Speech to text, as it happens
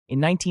In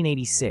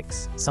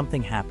 1986,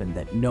 something happened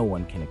that no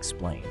one can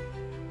explain.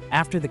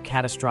 After the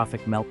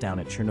catastrophic meltdown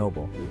at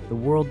Chernobyl, the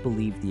world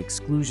believed the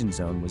exclusion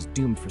zone was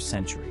doomed for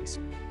centuries.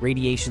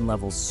 Radiation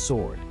levels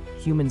soared,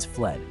 humans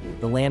fled,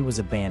 the land was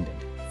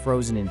abandoned,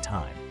 frozen in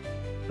time.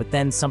 But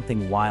then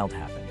something wild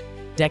happened.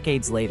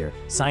 Decades later,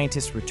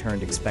 scientists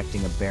returned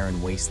expecting a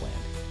barren wasteland.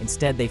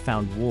 Instead, they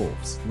found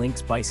wolves,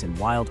 lynx, bison,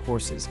 wild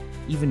horses,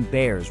 even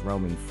bears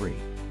roaming free.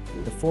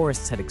 The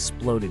forests had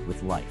exploded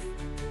with life.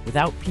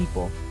 Without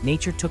people,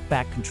 nature took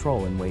back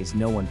control in ways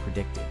no one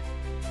predicted.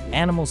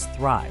 Animals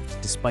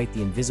thrived despite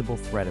the invisible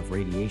threat of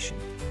radiation.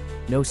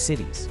 No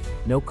cities,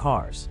 no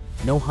cars,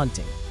 no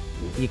hunting.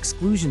 The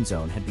exclusion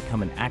zone had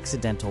become an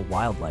accidental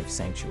wildlife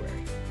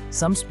sanctuary.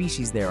 Some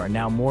species there are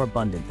now more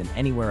abundant than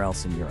anywhere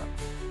else in Europe.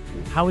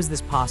 How is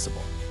this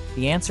possible?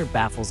 The answer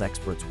baffles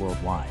experts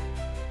worldwide.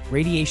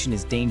 Radiation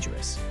is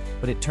dangerous,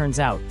 but it turns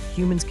out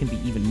humans can be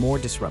even more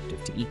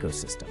disruptive to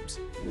ecosystems.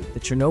 The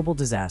Chernobyl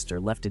disaster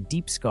left a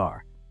deep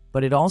scar,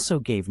 but it also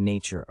gave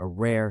nature a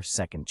rare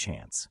second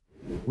chance.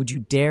 Would you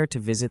dare to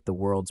visit the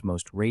world's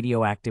most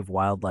radioactive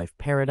wildlife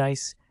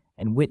paradise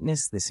and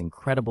witness this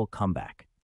incredible comeback?